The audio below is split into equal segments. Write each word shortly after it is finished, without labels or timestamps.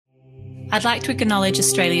I'd like to acknowledge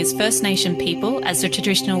Australia's First Nation people as the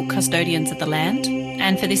traditional custodians of the land,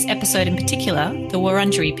 and for this episode in particular, the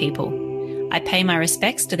Wurundjeri people. I pay my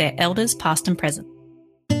respects to their elders past and present.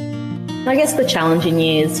 I guess the challenging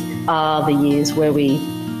years are the years where we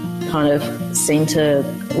kind of seem to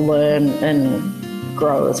learn and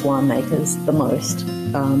grow as winemakers the most.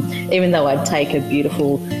 Even though I'd take a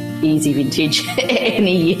beautiful, easy vintage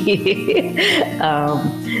any year,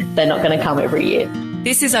 they're not going to come every year.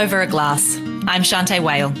 This is Over a Glass. I'm Shanteh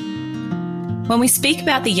Wale. When we speak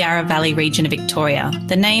about the Yarra Valley region of Victoria,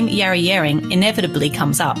 the name Yarra Yering inevitably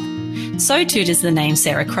comes up. So too does the name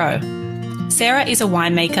Sarah Crowe. Sarah is a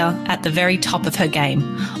winemaker at the very top of her game,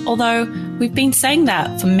 although we've been saying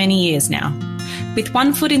that for many years now. With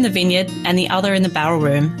one foot in the vineyard and the other in the barrel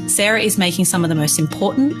room, Sarah is making some of the most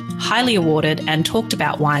important, highly awarded and talked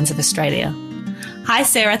about wines of Australia. Hi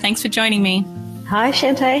Sarah, thanks for joining me. Hi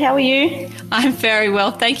Shanteh, how are you? I'm very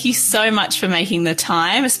well. Thank you so much for making the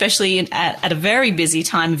time, especially at a very busy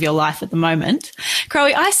time of your life at the moment. Crowe,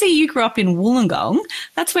 I see you grew up in Wollongong.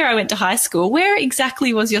 That's where I went to high school. Where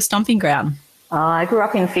exactly was your stomping ground? I grew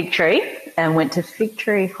up in Fig Tree and went to Fig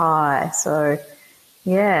Tree High. So,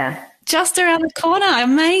 yeah. Just around the corner.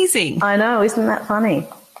 Amazing. I know. Isn't that funny?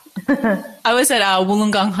 I was at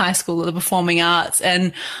Wollongong High School of the Performing Arts,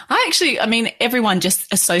 and everyone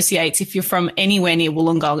just associates if you're from anywhere near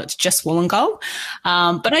Wollongong, it's just Wollongong.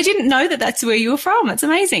 But I didn't know that that's where you were from. It's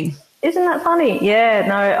amazing. Isn't that funny? Yeah,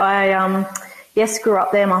 no, I grew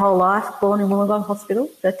up there my whole life, born in Wollongong Hospital,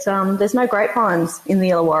 but there's no grapevines in the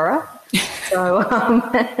Illawarra, so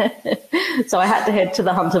so I had to head to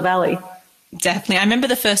the Hunter Valley. Definitely. I remember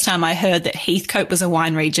the first time I heard that Heathcote was a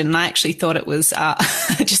wine region, and I actually thought it was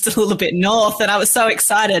just a little bit north, and I was so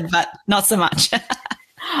excited, but not so much.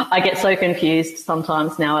 I get so confused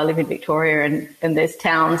sometimes now. I live in Victoria and there's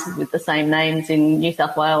towns with the same names in New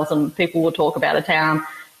South Wales, and people will talk about a town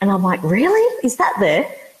and I'm like, really? Is that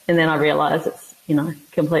there? And then I realise it's,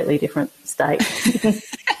 completely different state.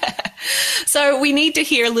 So we need to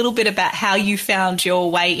hear a little bit about how you found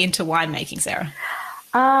your way into winemaking, Sarah.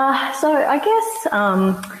 So I guess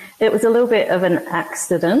it was a little bit of an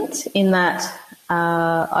accident in that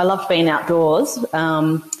I loved being outdoors,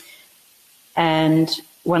 and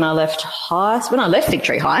when I left Fig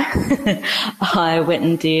Tree High, I went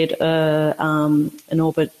and did an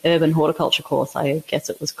urban horticulture course, I guess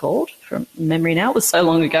it was called, from memory now. It was so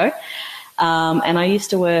long ago. And I used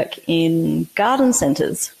to work in garden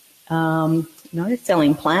centres,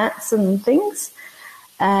 selling plants and things.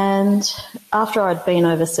 And after I'd been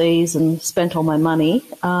overseas and spent all my money,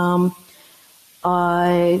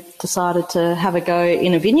 I decided to have a go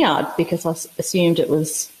in a vineyard because I assumed it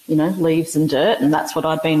was, leaves and dirt, and that's what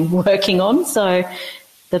I'd been working on, so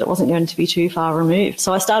that it wasn't going to be too far removed.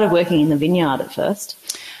 So I started working in the vineyard at first.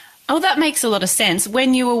 Oh, that makes a lot of sense.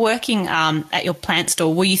 When you were working at your plant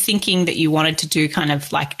store, were you thinking that you wanted to do kind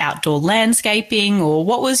of like outdoor landscaping, or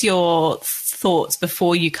what was your thoughts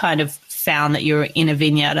before you kind of found that you were in a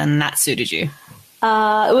vineyard and that suited you? It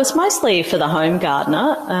was mostly for the home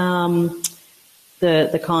gardener,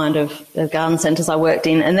 the kind of garden centres I worked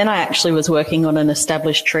in. And then I actually was working on an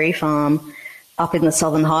established tree farm up in the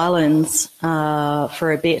Southern Highlands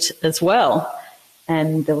for a bit as well.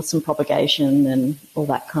 And there was some propagation and all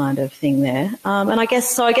that kind of thing there. And I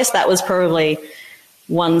guess that was probably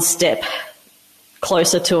one step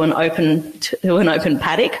closer to an open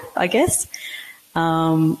paddock, I guess.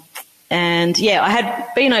 And yeah, I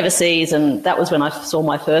had been overseas, and that was when I saw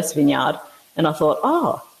my first vineyard, and I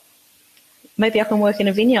thought, maybe I can work in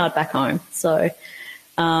a vineyard back home. So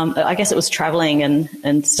I guess it was travelling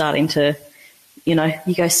and starting to, you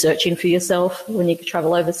go searching for yourself when you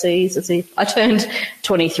travel overseas. I turned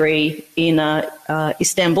 23 in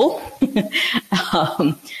Istanbul.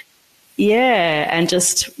 And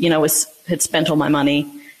just, had spent all my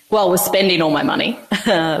money. Well, was spending all my money,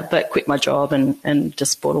 but quit my job and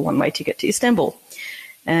just bought a one-way ticket to Istanbul,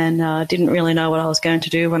 and didn't really know what I was going to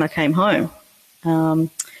do when I came home.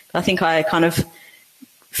 I think I kind of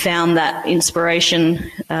found that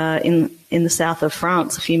inspiration in the south of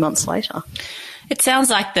France a few months later. It sounds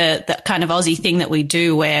like the kind of Aussie thing that we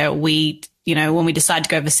do, where we, when we decide to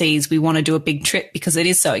go overseas, we want to do a big trip because it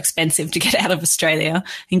is so expensive to get out of Australia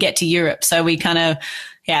and get to Europe. So we kind of,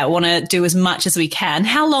 want to do as much as we can.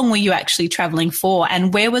 How long were you actually traveling for,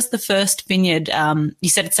 and where was the first vineyard? You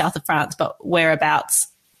said it's south of France, but whereabouts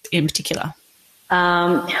in particular?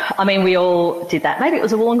 We all did that. Maybe it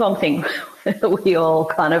was a Wollongong thing. We all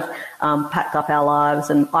kind of packed up our lives,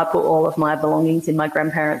 and I put all of my belongings in my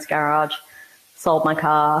grandparents' garage, sold my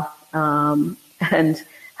car, and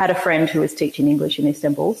had a friend who was teaching English in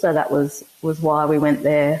Istanbul, so that was why we went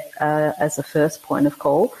there as the first point of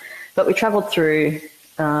call. But we travelled through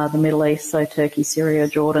the Middle East, so Turkey, Syria,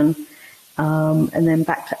 Jordan, and then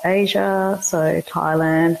back to Asia, so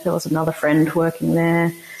Thailand. There was another friend working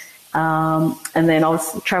there. And then I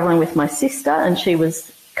was travelling with my sister, and she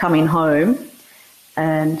was coming home,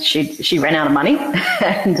 and she ran out of money.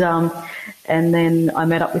 And then I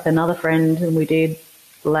met up with another friend, and we did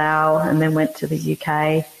Laos, and then went to the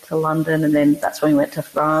UK, to London, and then that's when we went to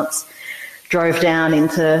France. Drove down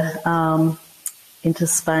into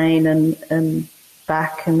Spain and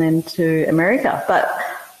back, and then to America. But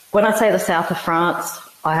when I say the south of France,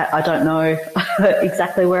 I don't know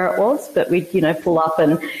exactly where it was, but we'd pull up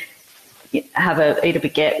and eat a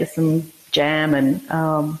baguette with some jam and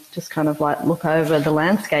just kind of like look over the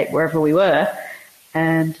landscape wherever we were.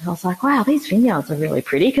 And I was like, wow, these vineyards are really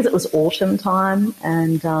pretty, because it was autumn time,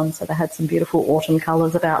 and so they had some beautiful autumn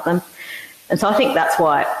colours about them. And so I think that's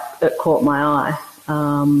why it caught my eye.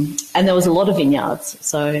 And there was a lot of vineyards,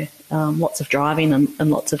 so lots of driving and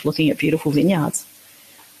lots of looking at beautiful vineyards.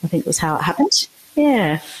 I think was how it happened.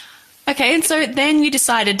 Yeah. Okay, and so then you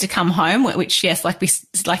decided to come home, which, yes, like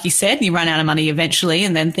you said, you run out of money eventually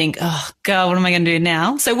and then think, oh, God, what am I going to do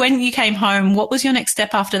now? So when you came home, what was your next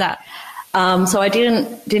step after that? So I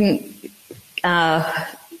didn't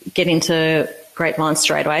get into grapevines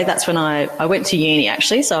straight away. That's when I went to uni,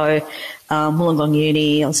 actually. So Wollongong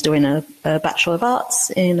Uni, I was doing a Bachelor of Arts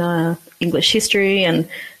in English history and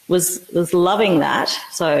was loving that.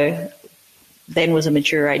 So then was a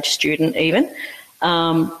mature age student even.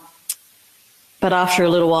 But after a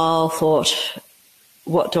little while, thought,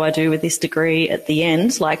 what do I do with this degree at the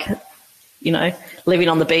end? Like, living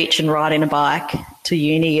on the beach and riding a bike to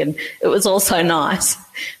uni, and it was also nice.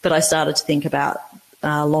 But I started to think about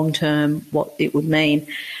long-term what it would mean.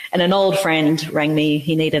 And an old friend rang me.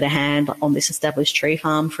 He needed a hand on this established tree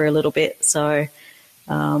farm for a little bit. So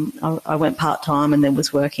I went part-time and then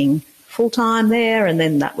was working full-time there, and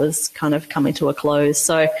then that was kind of coming to a close.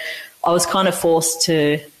 So I was kind of forced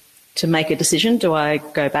to make a decision. Do I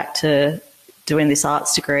go back to doing this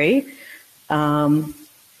arts degree?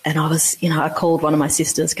 And I was, I called one of my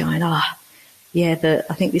sisters going, I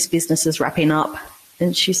think this business is wrapping up.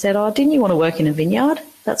 And she said, didn't you want to work in a vineyard?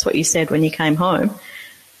 That's what you said when you came home.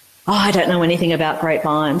 I don't know anything about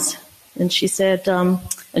grapevines. And she said, and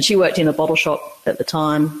she worked in a bottle shop at the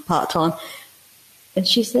time, part-time. And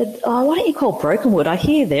she said, why don't you call Brokenwood? I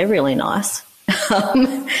hear they're really nice.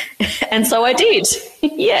 And so I did.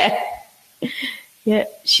 Yeah.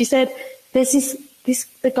 She said, there's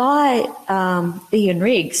the guy, Ian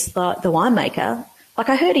Riggs, the winemaker, like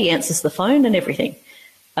I heard he answers the phone and everything.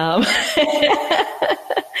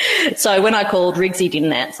 So when I called Riggs, he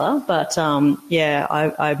didn't answer, but I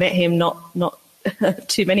met him not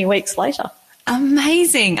too many weeks later.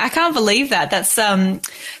 Amazing. I can't believe that. That's so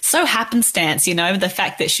happenstance, the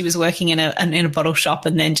fact that she was working in a bottle shop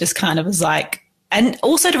and then just kind of was like, and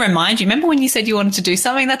also to remind you, remember when you said you wanted to do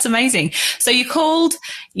something? That's amazing. So you called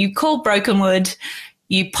Brokenwood,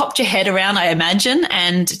 you popped your head around, I imagine,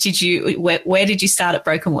 and where did you start at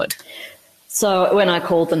Brokenwood? So when I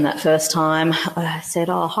called them that first time, I said,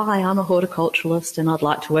 hi, I'm a horticulturalist and I'd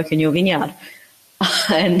like to work in your vineyard.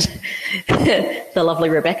 And the lovely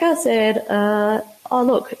Rebecca said,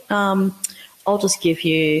 look, I'll just give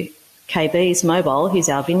you KB's mobile, he's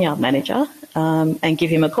our vineyard manager, and give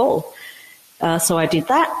him a call. So I did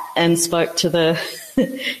that and spoke to the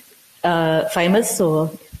famous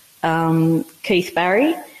Keith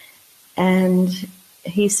Barry, and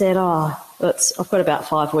he said, I've got about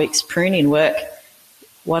 5 weeks pruning work.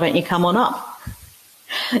 Why don't you come on up?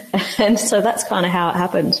 And so that's kind of how it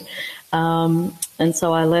happened. And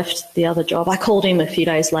so I left the other job. I called him a few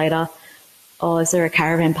days later. Is there a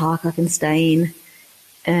caravan park I can stay in?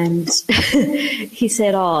 And he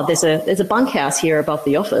said, there's a bunkhouse here above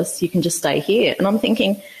the office. You can just stay here. And I'm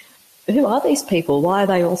thinking, who are these people? Why are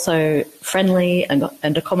they all so friendly and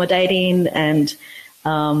accommodating? And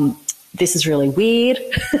this is really weird.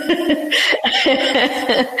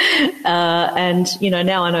 And,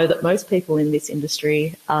 now I know that most people in this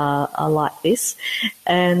industry are like this.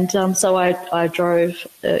 And so I drove,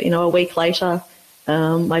 a week later,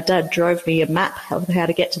 my dad drove me a map of how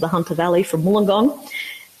to get to the Hunter Valley from Wollongong.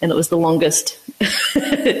 And it was the longest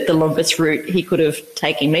route he could have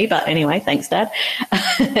taken me. But anyway, thanks, Dad.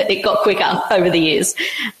 It got quicker over the years.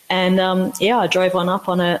 And, I drove on up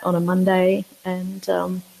on a Monday and,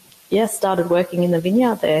 started working in the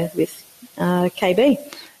vineyard there with KB.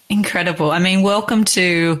 Incredible. I mean, welcome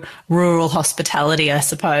to rural hospitality, I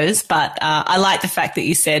suppose. But I like the fact that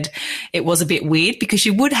you said it was a bit weird, because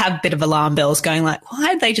you would have a bit of alarm bells going like,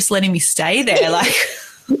 why are they just letting me stay there? Like,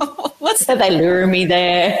 what's So they lure me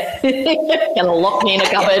there and lock me in a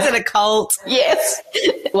cupboard. Is it a cult? Yes.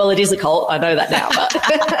 Well, it is a cult. I know that now.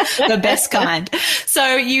 But. The best kind.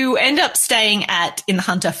 So you end up staying in the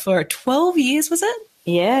Hunter for 12 years, was it?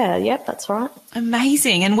 Yeah, yep, that's right.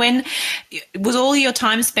 Amazing. And when was all your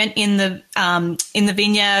time spent in the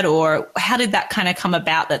vineyard, or how did that kind of come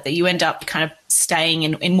about that you end up kind of staying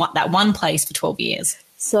in that one place for 12 years?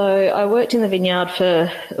 So I worked in the vineyard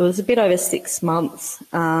it was a bit over 6 months.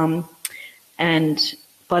 And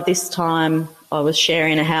by this time I was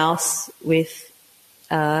sharing a house with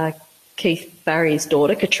Keith Barry's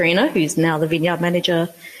daughter, Katrina, who's now the vineyard manager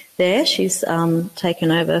there. She's taken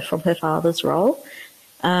over from her father's role.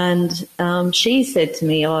 And she said to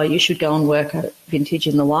me, you should go and work at Vintage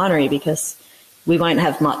in the winery, because we won't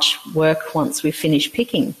have much work once we've finished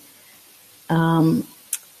picking.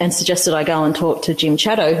 And suggested I go and talk to Jim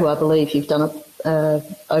Chatto, who I believe you've done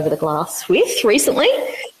Over the Glass with recently.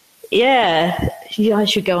 Yeah, I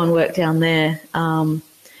should go and work down there.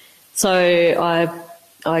 So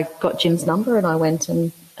I got Jim's number and I went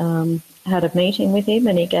and had a meeting with him,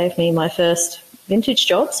 and he gave me my first vintage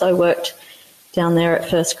job. So I worked down there at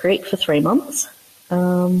First Creek for 3 months.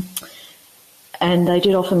 And they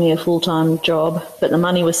did offer me a full-time job, but the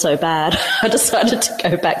money was so bad, I decided to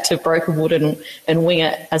go back to Brokenwood and wing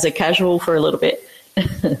it as a casual for a little bit.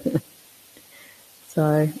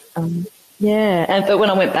 So, but when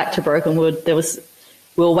I went back to Brokenwood, we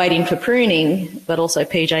were waiting for pruning, but also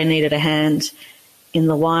PJ needed a hand in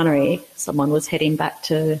the winery. Someone was heading back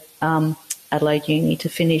to Adelaide Uni to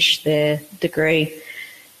finish their degree.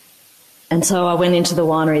 And so I went into the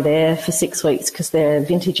winery there for 6 weeks, because their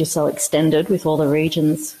vintage is so extended with all the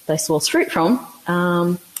regions they source fruit from.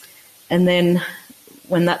 And then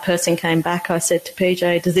when that person came back, I said to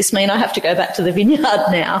PJ, does this mean I have to go back to the vineyard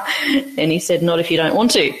now? And he said, not if you don't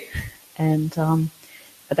want to. And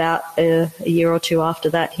about a year or two after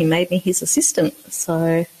that, he made me his assistant.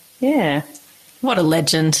 So, yeah. What a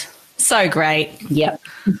legend. So great. Yep.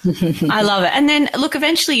 I love it. And then, look,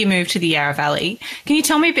 eventually you moved to the Yarra Valley. Can you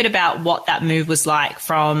tell me a bit about what that move was like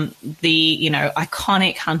from the,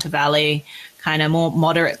 iconic Hunter Valley, kind of more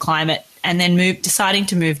moderate climate, and then deciding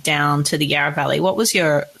to move down to the Yarra Valley? What was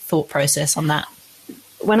your thought process on that?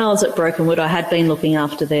 When I was at Brokenwood, I had been looking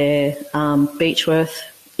after their Beechworth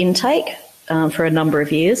intake for a number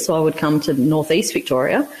of years. So I would come to northeast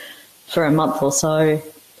Victoria for a month or so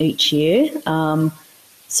each year.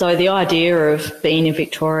 So the idea of being in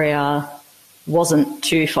Victoria wasn't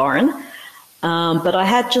too foreign, but I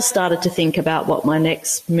had just started to think about what my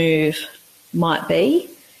next move might be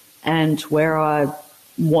and where I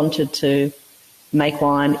wanted to make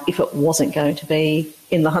wine if it wasn't going to be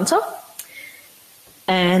in the Hunter.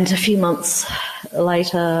 And a few months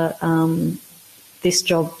later,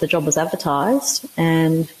 the job was advertised,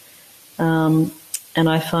 and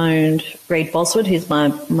I phoned Reid Boswood, who's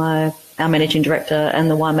our managing director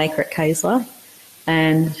and the winemaker at Kaesler,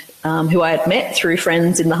 and who I had met through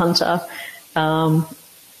friends in the Hunter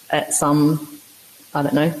at some,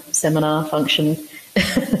 seminar function,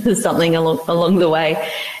 something along the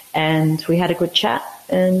way. And we had a good chat,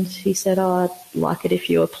 and he said, I'd like it if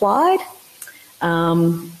you applied.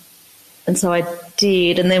 And so I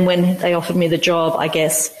did. And then when they offered me the job, I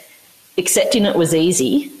guess accepting it was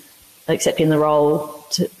easy. Accepting the role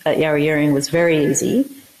at Yarra Yering was very easy.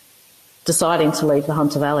 Deciding to leave the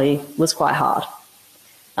Hunter Valley was quite hard.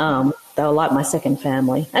 They were like my second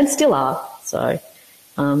family, and still are. So,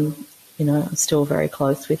 I'm still very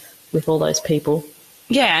close with all those people.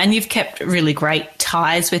 Yeah, and you've kept really great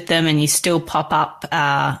ties with them, and you still pop up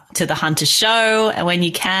to the Hunter show when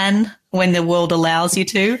you can, when the world allows you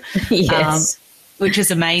to. Yes. Which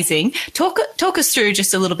is amazing. Talk us through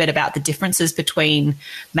just a little bit about the differences between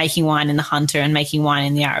making wine in the Hunter and making wine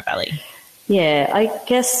in the Yarra Valley. Yeah, I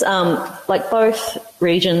guess both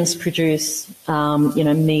regions produce,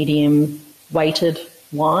 medium weighted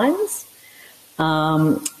wines.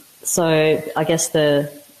 So I guess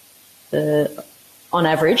on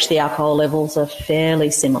average, the alcohol levels are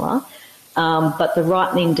fairly similar, but the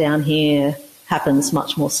ripening down here happens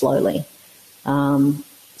much more slowly.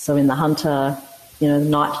 So in the Hunter, the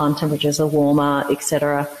nighttime temperatures are warmer,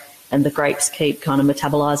 etc., and the grapes keep kind of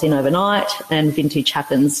metabolising overnight, and vintage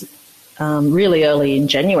happens really early in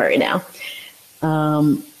January now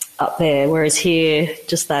up there, whereas here,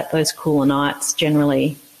 just those cooler nights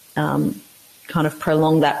generally kind of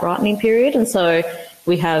prolong that ripening period. And so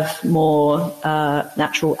we have more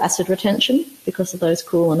natural acid retention because of those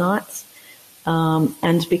cooler nights.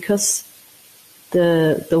 And because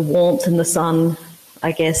the warmth and the sun,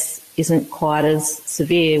 I guess, isn't quite as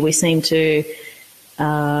severe, we seem to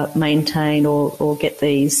maintain or get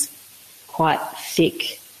these quite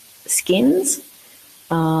thick skins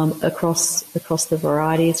across the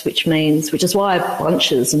varieties, which is why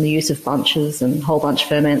bunches and the use of bunches and whole bunch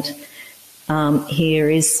ferment here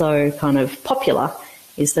is so kind of popular,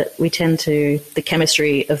 is that we tend to, the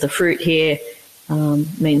chemistry of the fruit here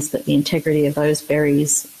means that the integrity of those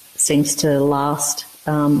berries seems to last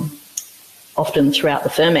often throughout the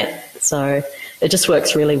ferment. So it just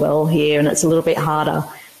works really well here, and it's a little bit harder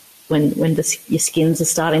when your skins are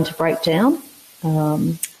starting to break down.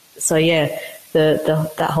 So yeah,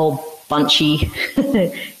 that whole bunchy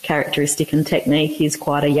characteristic and technique is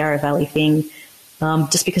quite a Yarra Valley thing,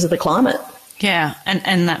 just because of the climate. Yeah,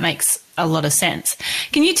 and that makes a lot of sense.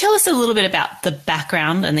 Can you tell us a little bit about the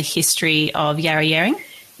background and the history of Yarra Yering?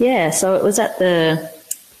 Yeah, so it was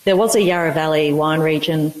there was a Yarra Valley wine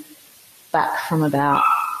region back from about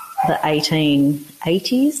the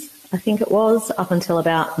 1880s, I think it was, up until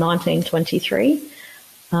about 1923.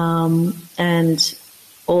 And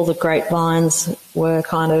all the grapevines were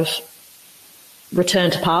kind of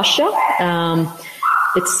returned to pasture.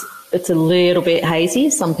 It's a little bit hazy.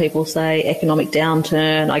 Some people say economic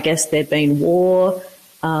downturn. I guess there'd been war.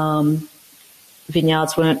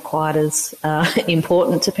 Vineyards weren't quite as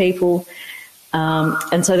important to people.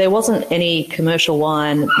 And so there wasn't any commercial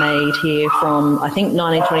wine made here from, I think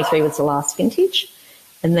 1923 was the last vintage.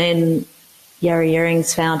 And then Yarra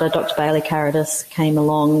Yering's founder, Dr. Bailey Carrodus, came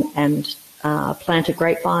along and planted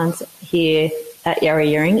grapevines here at Yarra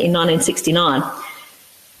Yering in 1969.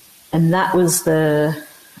 And that was the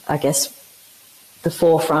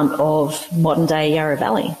forefront of modern day Yarra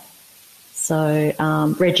Valley. So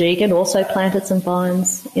Reg Egan also planted some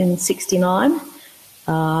vines in 69.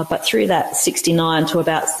 But through that 69 to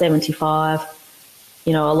about 75,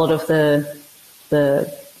 a lot of the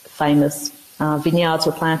famous vineyards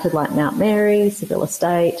were planted, like Mount Mary, Seville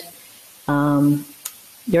Estate,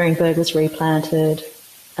 Yeringberg was replanted.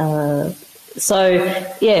 It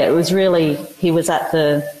was really, he was at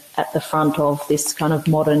the front of this kind of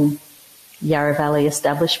modern Yarra Valley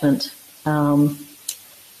establishment.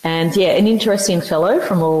 And an interesting fellow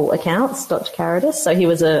from all accounts, Dr. Carrodus. So he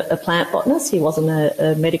was a plant botanist. He wasn't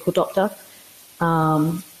a medical doctor.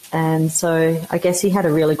 And so I guess he had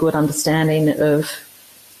a really good understanding of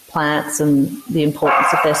plants and the importance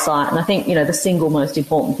of their site. And I think, the single most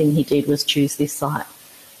important thing he did was choose this site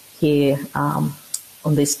here on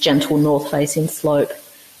this gentle north-facing slope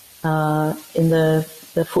in the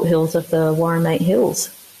foothills of the Warramate Hills.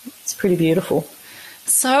 It's pretty beautiful.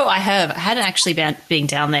 So I hadn't actually been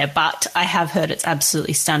down there, but I have heard it's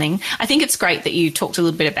absolutely stunning. I think it's great that you talked a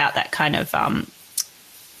little bit about that kind of that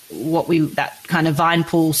kind of vine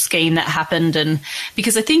pool scheme that happened, and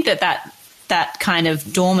because I think that kind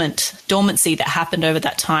of dormancy that happened over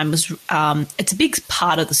that time was it's a big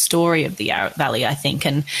part of the story of the Yarra Valley, I think,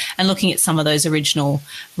 and looking at some of those original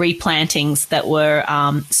replantings that were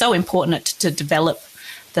so important to develop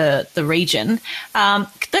the region.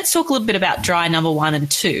 Let's talk a little bit about dry number 1 and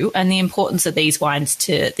 2 and the importance of these wines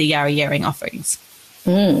to the Yarra Yering offerings.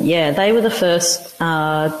 They were the first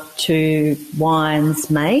 2 wines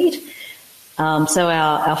made. So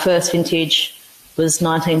our first vintage was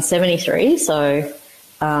 1973, so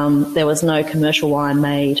there was no commercial wine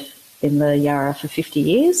made in the Yarra for 50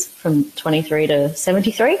 years, from 23 to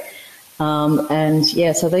 73.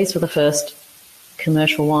 So these were the first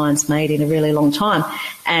commercial wines made in a really long time.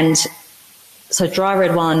 And so dry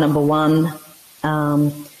red wine number 1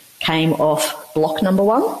 came off block number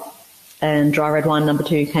 1, and dry red wine number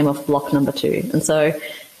 2 came off block number 2. And so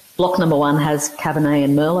block number 1 has Cabernet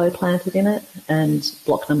and Merlot planted in it, and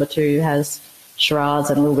block number 2 has Shiraz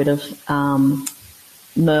and a little bit of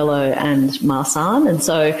Merlot and Marsanne. And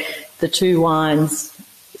so the 2 wines,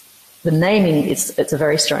 the naming, it's a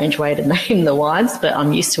very strange way to name the wines, but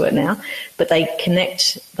I'm used to it now. But they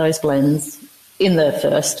connect those blends in the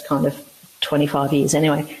first kind of 25 years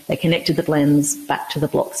anyway. They connected the blends back to the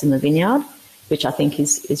blocks in the vineyard, which I think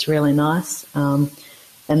is really nice. And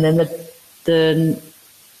then the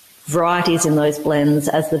varieties in those blends,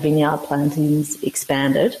 as the vineyard plantings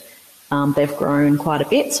expanded, they've grown quite a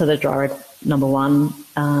bit. So the dry red number 1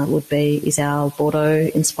 is our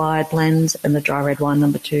Bordeaux-inspired blend, and the dry red wine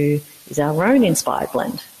number 2 is our Rhone-inspired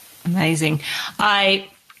blend. Amazing. I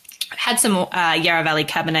had some Yarra Valley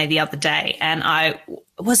Cabernet the other day, and I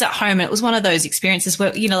was at home, and it was one of those experiences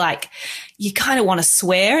where, you know, like you kind of want to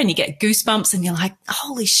swear and you get goosebumps and you're like,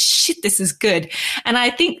 holy shit, this is good. And I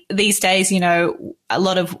think these days, you know, a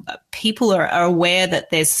lot of people are aware that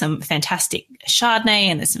there's some fantastic Chardonnay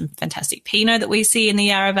and there's some fantastic Pinot that we see in the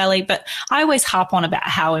Yarra Valley. But I always harp on about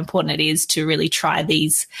how important it is to really try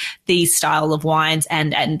these style of wines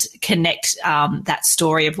and connect that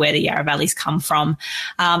story of where the Yarra Valley's come from.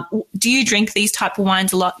 Do you drink these type of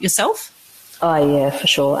wines a lot yourself? Oh, yeah, for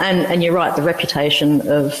sure. And you're right, the reputation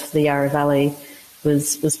of the Yarra Valley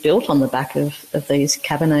was built on the back of these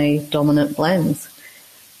Cabernet dominant blends.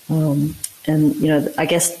 And, you know, I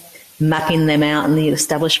guess mapping them out and the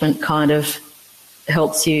establishment kind of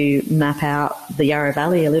helps you map out the Yarra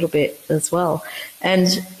Valley a little bit as well. And,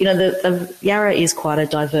 you know, the Yarra is quite a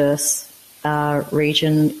diverse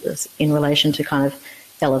region in relation to kind of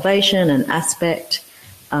elevation and aspect.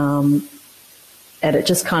 And it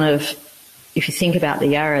just kind of, if you think about the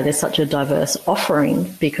Yarra, there's such a diverse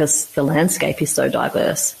offering because the landscape is so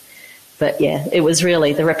diverse. But yeah, it was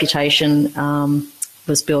really, the reputation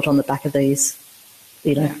was built on the back of these,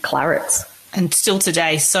 you know, clarets. And still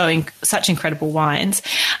today, such incredible wines.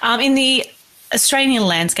 In the Australian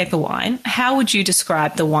landscape of wine, how would you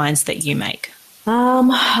describe the wines that you make?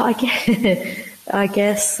 I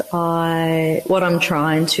guess what I'm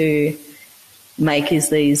trying to make is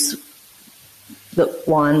the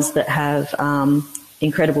wines that have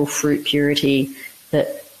incredible fruit purity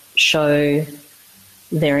that show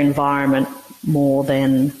their environment more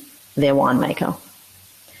than their winemaker.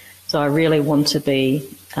 So I really want to be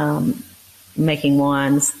making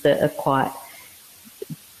wines that are quite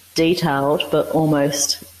detailed but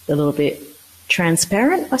almost a little bit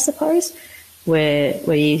transparent, I suppose, where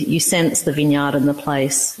you sense the vineyard and the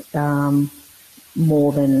place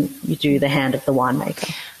more than you do the hand of the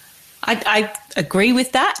winemaker. I agree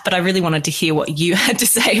with that, but I really wanted to hear what you had to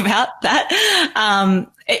say about that.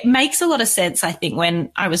 It makes a lot of sense, I think,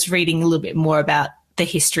 when I was reading a little bit more about the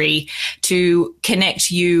history to connect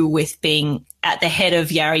you with being at the head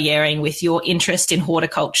of Yarra Yering with your interest in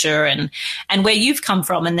horticulture and where you've come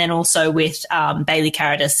from, and then also with Bailey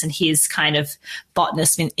Caritas and his kind of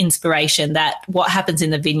botanist inspiration, that what happens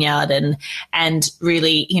in the vineyard and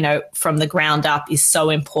really, you know, from the ground up is so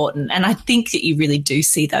important. And I think that you really do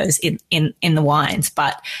see those in the wines,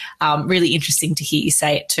 but really interesting to hear you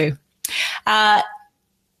say it too.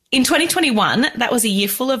 In 2021, that was a year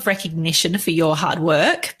full of recognition for your hard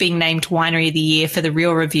work, being named Winery of the Year for the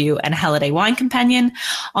Real Review and Halliday Wine Companion.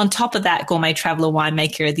 On top of that, Gourmet Traveller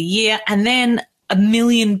Winemaker of the Year, and then a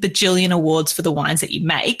million bajillion awards for the wines that you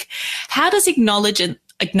make. How does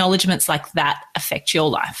acknowledgements like that affect your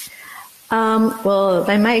life? Well,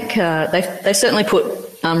 they make they certainly put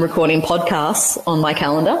recording podcasts on my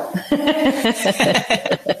calendar,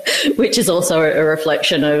 which is also a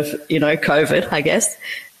reflection of, you know, COVID, I guess.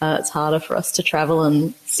 It's harder for us to travel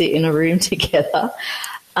and sit in a room together.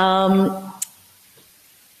 Yeah,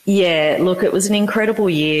 look, it was an incredible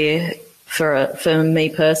year for me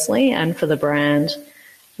personally and for the brand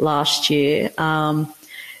last year. I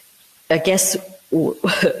guess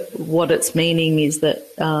what it's meaning is that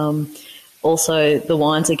also the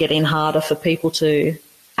wines are getting harder for people to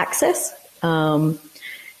access,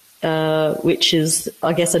 which is,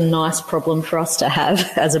 I guess, a nice problem for us to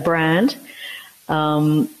have as a brand.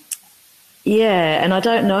 Yeah, and I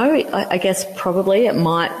don't know, I guess probably it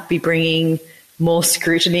might be bringing more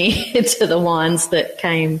scrutiny to the wines that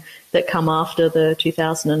come after the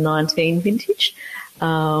 2019 vintage.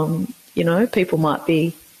 You know, people might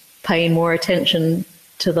be paying more attention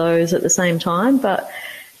to those at the same time, but,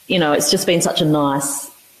 you know, it's just been such a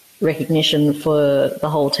nice recognition for the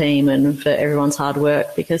whole team and for everyone's hard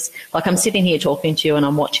work, because, like, I'm sitting here talking to you and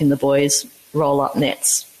I'm watching the boys roll up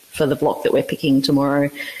nets for the block that we're picking tomorrow,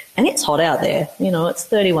 and it's hot out there. You know, it's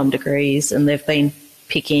 31 degrees and they've been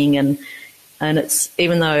picking, and it's,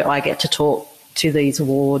 even though I get to talk to these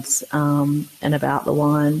awards and about the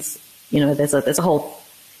wines, you know, there's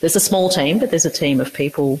a small team, but there's a team of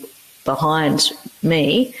people behind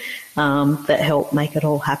me that help make it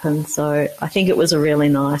all happen. So I think it was a really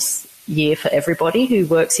nice year for everybody who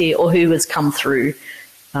works here or who has come through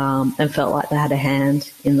and felt like they had a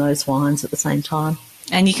hand in those wines at the same time.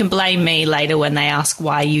 And you can blame me later when they ask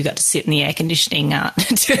why you got to sit in the air conditioning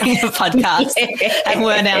during the podcast and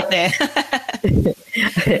weren't out there.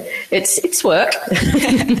 It's work.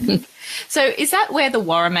 So is that where the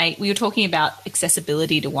Warramate, we were talking about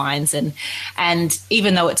accessibility to wines, and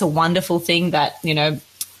even though it's a wonderful thing that, you know,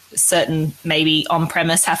 certain maybe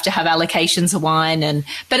on-premise have to have allocations of wine,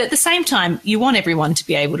 but at the same time you want everyone to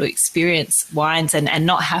be able to experience wines and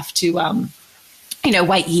not have to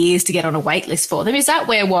wait years to get on a wait list for them. Is that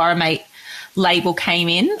where Warramate label came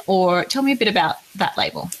in, or tell me a bit about that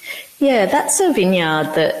label? Yeah, that's a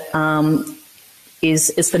vineyard that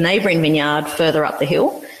is the neighbouring vineyard further up the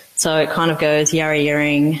hill. So it kind of goes Yarra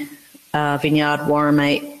Yering vineyard,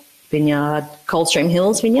 Warramate vineyard, Coldstream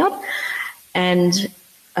Hills vineyard. And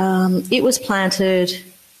it was planted,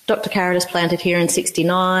 Dr. Carradus planted here in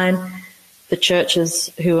 1969. The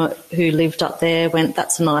churches who lived up there went,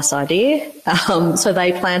 that's a nice idea. So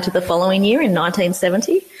they planted the following year in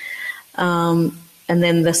 1970. And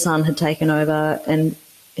then the son had taken over, and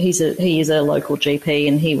he is a local GP,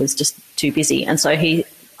 and he was just too busy. And so he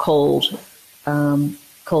called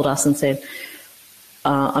us and said,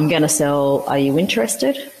 I'm going to sell, are you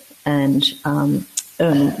interested? And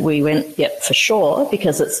we went, yep, for sure,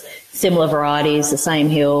 because it's similar varieties, the same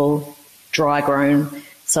hill, dry grown.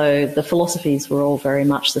 So the philosophies were all very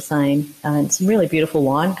much the same, and some really beautiful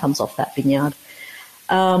wine comes off that vineyard.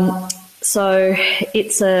 So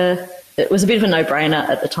it was a bit of a no-brainer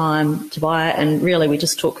at the time to buy it, and really we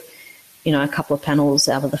just took, a couple of panels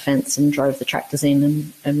out of the fence and drove the tractors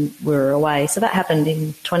in, and we were away. So that happened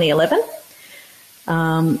in 2011.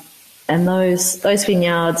 And those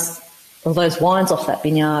vineyards, or those wines off that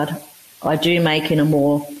vineyard, I do make in a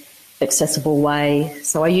more accessible way.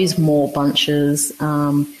 So I use more bunches,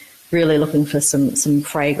 really looking for some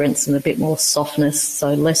fragrance and a bit more softness,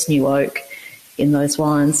 so less new oak in those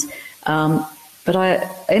wines. But I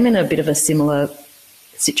am in a bit of a similar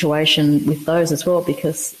situation with those as well,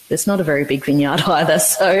 because it's not a very big vineyard either.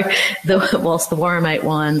 So whilst the Warramate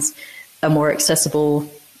wines are more accessible,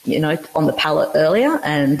 on the palate earlier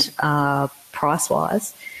and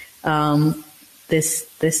price-wise, there's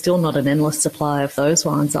still not an endless supply of those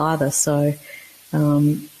wines either. So,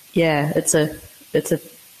 it's a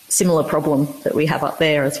similar problem that we have up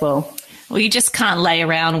there as well. Well, you just can't lay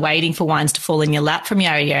around waiting for wines to fall in your lap from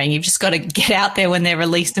Yarra Yering. You've just got to get out there when they're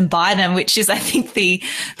released and buy them, which is, I think, the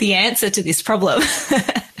answer to this problem.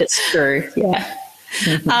 It's true, yeah.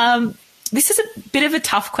 Mm-hmm. This is a bit of a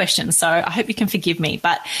tough question, so I hope you can forgive me.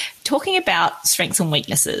 But talking about strengths and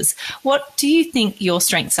weaknesses, what do you think your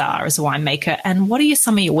strengths are as a winemaker, and what are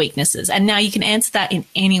some of your weaknesses? And now you can answer that in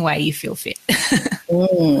any way you feel fit.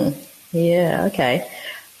 Yeah, okay.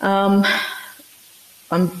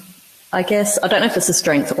 I guess, I don't know if it's a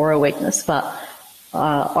strength or a weakness, but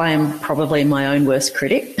I am probably my own worst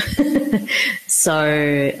critic.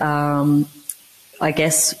 So I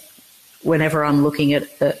guess whenever I'm looking at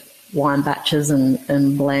wine batches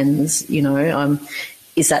and blends,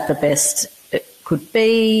 is that the best it could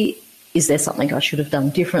be? Is there something I should have done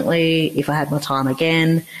differently if I had my time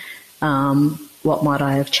again? What might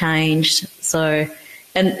I have changed? So,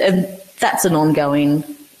 and that's an ongoing.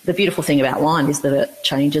 The beautiful thing about wine is that it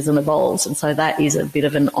changes and evolves, and so that is a bit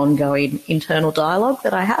of an ongoing internal dialogue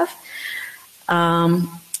that I have.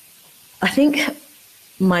 I think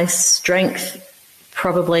my strength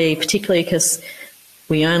probably, particularly because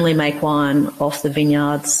we only make wine off the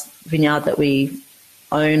vineyard that we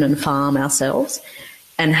own and farm ourselves,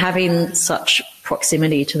 and having such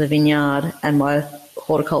proximity to the vineyard and my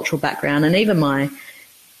horticultural background, and even my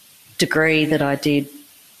degree that I did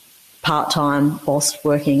part-time whilst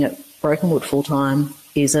working at Brokenwood full-time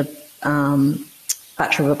is a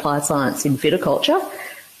Bachelor of Applied Science in Viticulture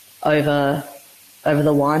over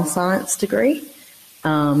the wine science degree.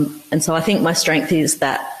 And so I think my strength is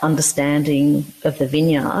that understanding of the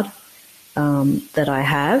vineyard that I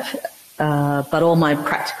have, but all my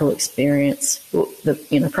practical experience,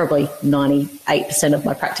 probably 98% of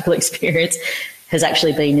my practical experience has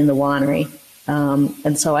actually been in the winery.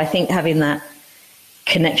 And so I think having that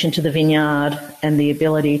connection to the vineyard and the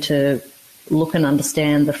ability to look and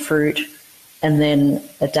understand the fruit and then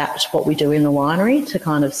adapt what we do in the winery to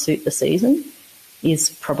kind of suit the season is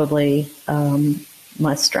probably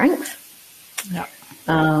my strength. Yeah.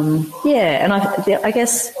 And I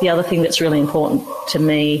guess the other thing that's really important to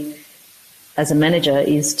me as a manager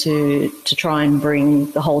is to try and bring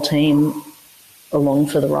the whole team along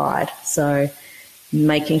for the ride. So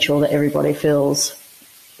making sure that everybody feels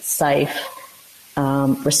safe,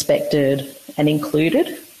 respected and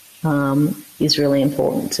included is really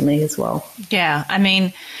important to me as well. Yeah, I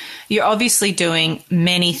mean, you're obviously doing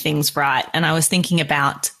many things right. And I was thinking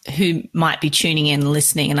about who might be tuning in and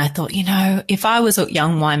listening. And I thought, if I was a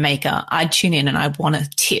young winemaker, I'd tune in and I'd want a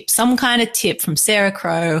tip, some kind of tip from Sarah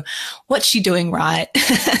Crowe. What's she doing right?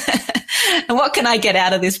 And what can I get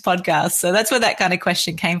out of this podcast? So that's where that kind of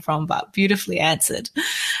question came from, but beautifully answered.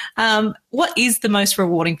 What is the most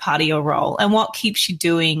rewarding part of your role, and what keeps you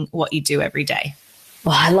doing what you do every day?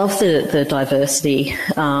 Well, I love the diversity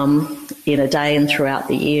in a day and throughout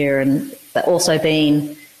the year, and but also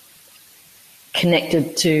being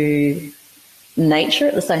connected to nature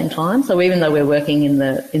at the same time. So even though we're working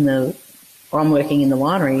I'm working in the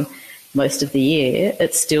winery most of the year,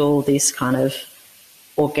 it's still this kind of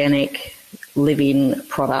organic living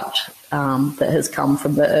product that has come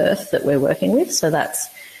from the earth that we're working with. So that's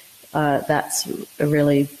a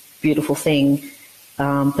really beautiful thing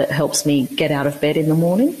that helps me get out of bed in the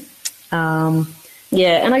morning. And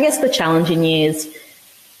I guess the challenging years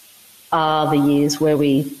are the years where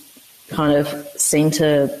we kind of seem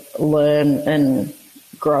to learn and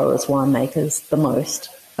grow as winemakers the most.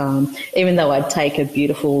 Even though I'd take a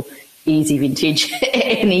beautiful, easy vintage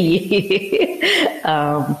any year,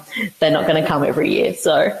 they're not going to come every year.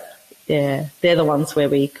 So, yeah, they're the ones where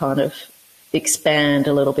we kind of expand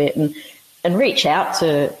a little bit and reach out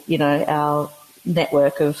to, our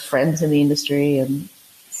network of friends in the industry and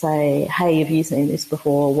say, hey, have you seen this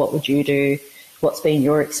before? What would you do? What's been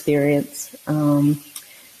your experience?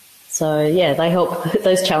 They help.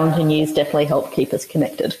 Those challenging years definitely help keep us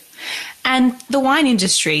connected. And the wine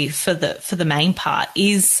industry, for the main part,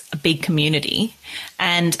 is a big community,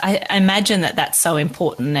 and I imagine that that's so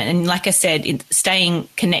important. And like I said, staying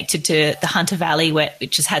connected to the Hunter Valley,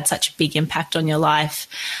 which has had such a big impact on your life.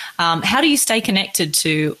 How do you stay connected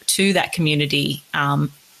to that community,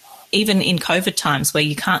 even in COVID times where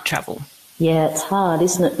you can't travel? Yeah, it's hard,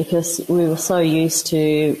 isn't it? Because we were so used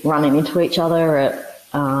to running into each other at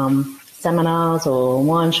seminars or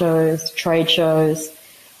wine shows, trade shows.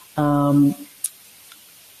 I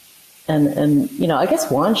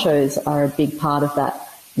guess wine shows are a big part of that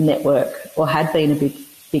network, or had been a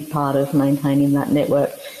big part of maintaining that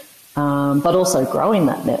network, but also growing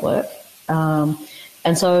that network.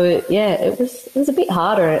 It was a bit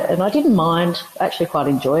harder, and I didn't mind. I actually quite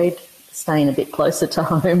enjoyed staying a bit closer to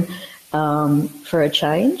home for a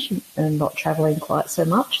change and not travelling quite so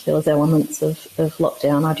much. There was elements of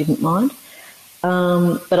lockdown I didn't mind,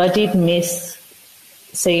 but I did miss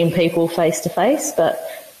seeing people face to face. But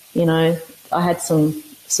I had some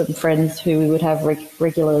friends who we would have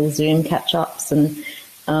regular Zoom catch ups and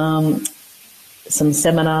some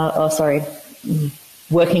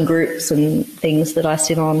working groups and things that I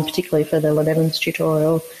sit on, particularly for the Lynn Evans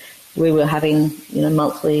tutorial. We were having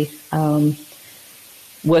monthly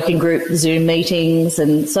working group Zoom meetings,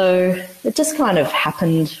 and so it just kind of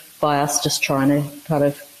happened by us just trying to kind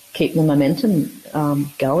of keep the momentum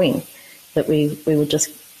going, that we would just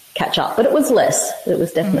catch up. But it was less. It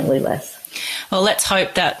was definitely less. Well, let's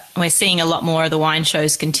hope that we're seeing a lot more of the wine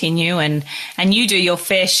shows continue, and you do your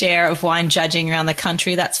fair share of wine judging around the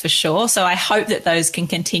country, that's for sure. So I hope that those can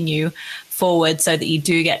continue forward so that you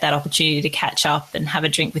do get that opportunity to catch up and have a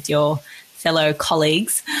drink with your fellow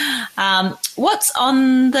colleagues. What's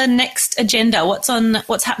on the next agenda?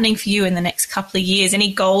 What's happening for you in the next couple of years?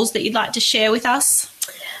 Any goals that you'd like to share with us?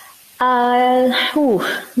 No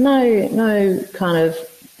kind of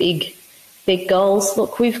big goals.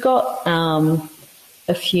 Look, we've got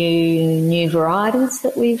a few new varieties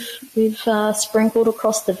that we've sprinkled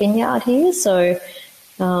across the vineyard here. So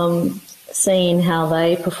seeing how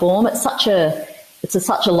they perform, it's such a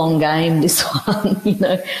long game, this one.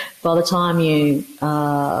 By the time you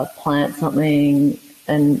plant something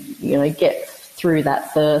and get through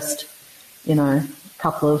that first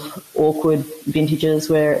couple of awkward vintages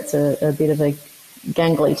where it's a bit of a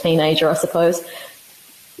gangly teenager, I suppose,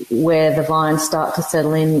 where the vines start to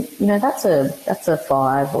settle in, that's a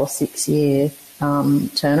 5 or 6 year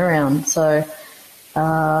turnaround. So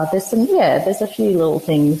there's a few little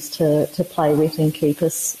things to play with and keep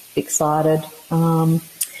us excited.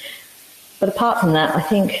 But apart from that, I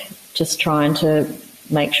think just trying to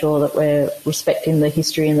make sure that we're respecting the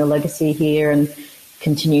history and the legacy here and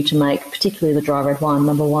continue to make, particularly the dry red wine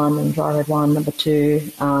number 1 and dry red wine number 2,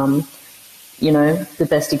 the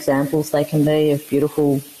best examples they can be of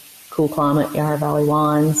beautiful, cool climate Yarra Valley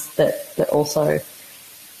wines that also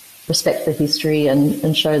respect the history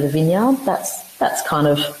and show the vineyard. That's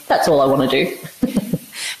all I want to do.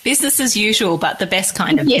 Business as usual, but the best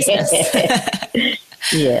kind of business.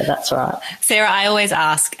 Yeah, that's right. Sarah, I always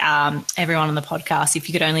ask everyone on the podcast, if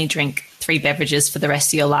you could only drink 3 beverages for the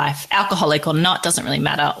rest of your life, alcoholic or not, doesn't really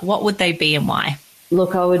matter, what would they be and why?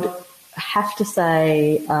 Look, I would have to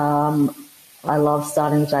say I love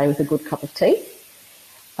starting the day with a good cup of tea,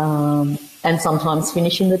 and sometimes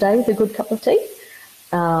finishing the day with a good cup of tea.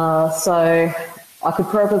 So I could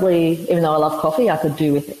probably, even though I love coffee, I could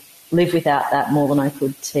live without that more than I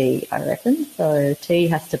could tea, I reckon. So tea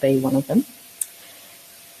has to be one of them.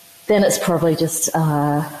 Then it's probably just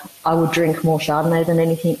I would drink more Chardonnay than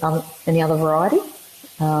any other variety.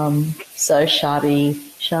 So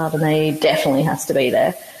Chardonnay definitely has to be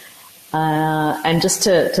there. And just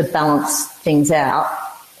to balance things out,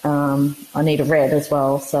 I need a red as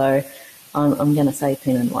well. So I'm going to say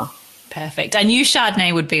Pinot Noir. Perfect. I knew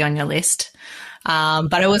Chardonnay would be on your list,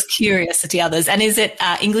 but I was curious at the others. And is it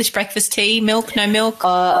English breakfast tea, milk, no milk?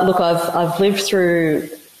 Look, I've lived through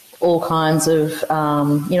all kinds of,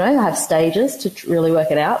 I have stages to really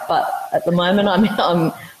work it out. But at the moment,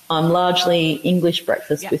 I'm largely English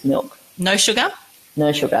breakfast with milk. No sugar?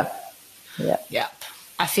 No sugar. Yeah. Yep.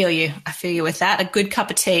 I feel you with that. A good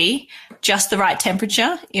cup of tea, just the right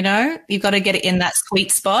temperature, you've got to get it in that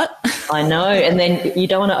sweet spot. I know. And then you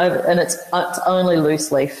don't want to and it's only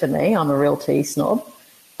loose leaf for me. I'm a real tea snob.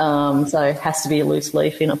 So it has to be a loose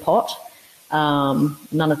leaf in a pot.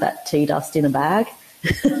 None of that tea dust in a bag.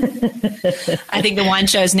 I think the wine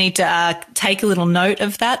shows need to take a little note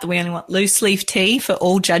of that we only want loose leaf tea for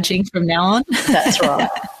all judging from now on. That's right.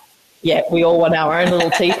 Yeah, we all want our own little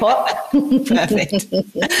teapot. Perfect.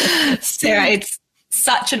 Sarah, it's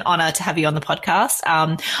such an honour to have you on the podcast.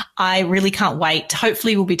 I really can't wait.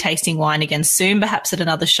 Hopefully we'll be tasting wine again soon, perhaps at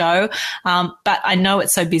another show. But I know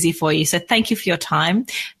it's so busy for you. So thank you for your time.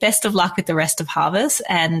 Best of luck with the rest of harvest.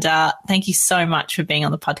 And thank you so much for being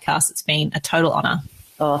on the podcast. It's been a total honour.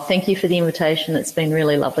 Oh, thank you for the invitation. It's been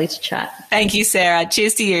really lovely to chat. Thank you, Sarah.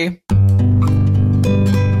 Cheers to you.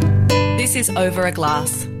 This is Over a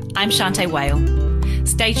Glass. I'm Shanteh Wale.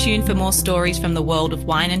 Stay tuned for more stories from the world of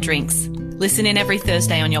wine and drinks. Listen in every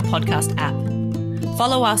Thursday on your podcast app.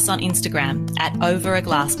 Follow us on Instagram at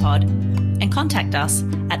overaglasspod and contact us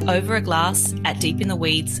at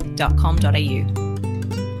overaglass@deepintheweeds.com.au.